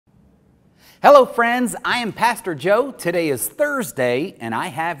Hello friends, I am Pastor Joe. Today is Thursday and I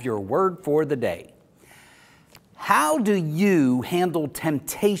have your word for the day. How do you handle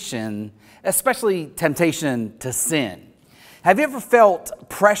temptation, especially temptation to sin? Have you ever felt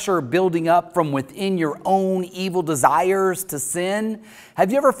pressure building up from within your own evil desires to sin?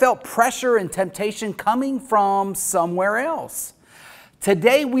 Have you ever felt pressure and temptation coming from somewhere else?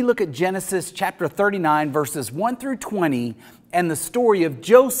 Today we look at Genesis chapter 39 verses 1 through 20 and the story of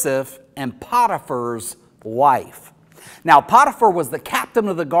Joseph and Potiphar's wife. Now, Potiphar was the captain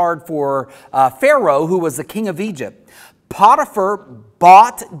of the guard for Pharaoh, who was the king of Egypt. Potiphar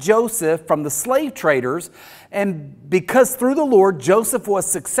bought Joseph from the slave traders, and because through the Lord Joseph was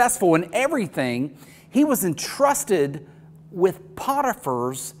successful in everything, he was entrusted with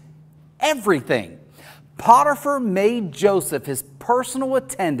Potiphar's everything. Potiphar made Joseph his personal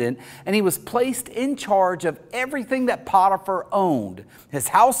attendant, and he was placed in charge of everything that Potiphar owned. His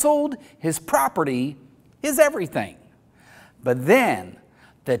household, his property, his everything. But then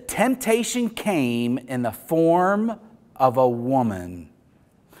the temptation came in the form of a woman.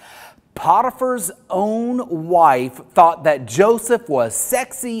 Potiphar's own wife thought that Joseph was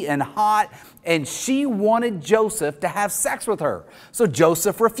sexy and hot, and she wanted Joseph to have sex with her. So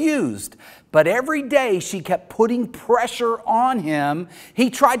Joseph refused. But every day she kept putting pressure on him. He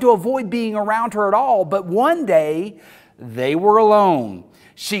tried to avoid being around her at all, but one day they were alone.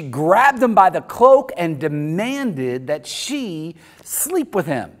 She grabbed him by the cloak and demanded that she sleep with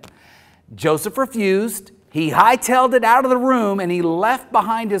him. Joseph refused. He hightailed it out of the room and he left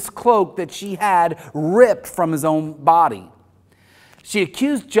behind his cloak that she had ripped from his own body. She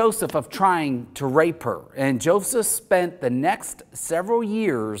accused Joseph of trying to rape her, and Joseph spent the next several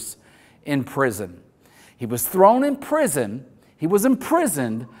years in prison. He was thrown in prison. He was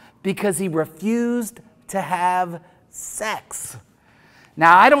imprisoned because he refused to have sex.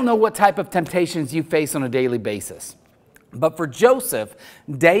 Now, I don't know what type of temptations you face on a daily basis. But for Joseph,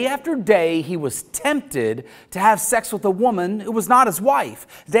 day after day, he was tempted to have sex with a woman who was not his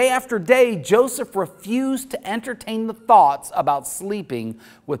wife. Day after day, Joseph refused to entertain the thoughts about sleeping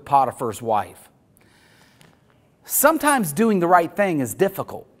with Potiphar's wife. Sometimes doing the right thing is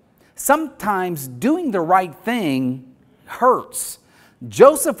difficult. Sometimes doing the right thing hurts.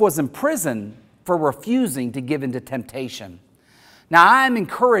 Joseph was in prison for refusing to give in to temptation. Now, I'm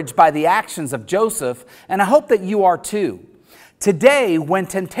encouraged by the actions of Joseph, and I hope that you are too. Today, when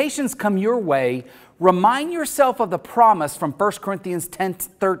temptations come your way, remind yourself of the promise from 1 Corinthians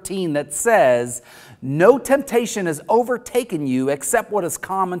 10:13 that says, "No temptation has overtaken you except what is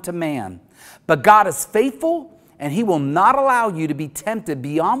common to man. But God is faithful, and He will not allow you to be tempted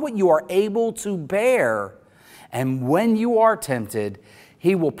beyond what you are able to bear. And when you are tempted,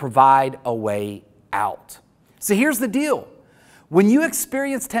 He will provide a way out." So here's the deal. When you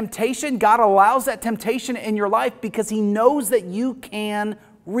experience temptation, God allows that temptation in your life because He knows that you can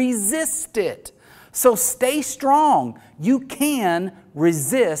resist it. So stay strong. You can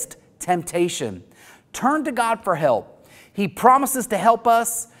resist temptation. Turn to God for help. He promises to help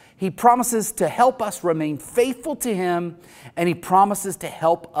us. He promises to help us remain faithful to Him, and He promises to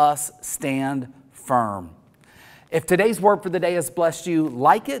help us stand firm. If today's word for the day has blessed you,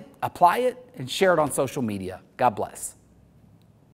 like it, apply it, and share it on social media. God bless.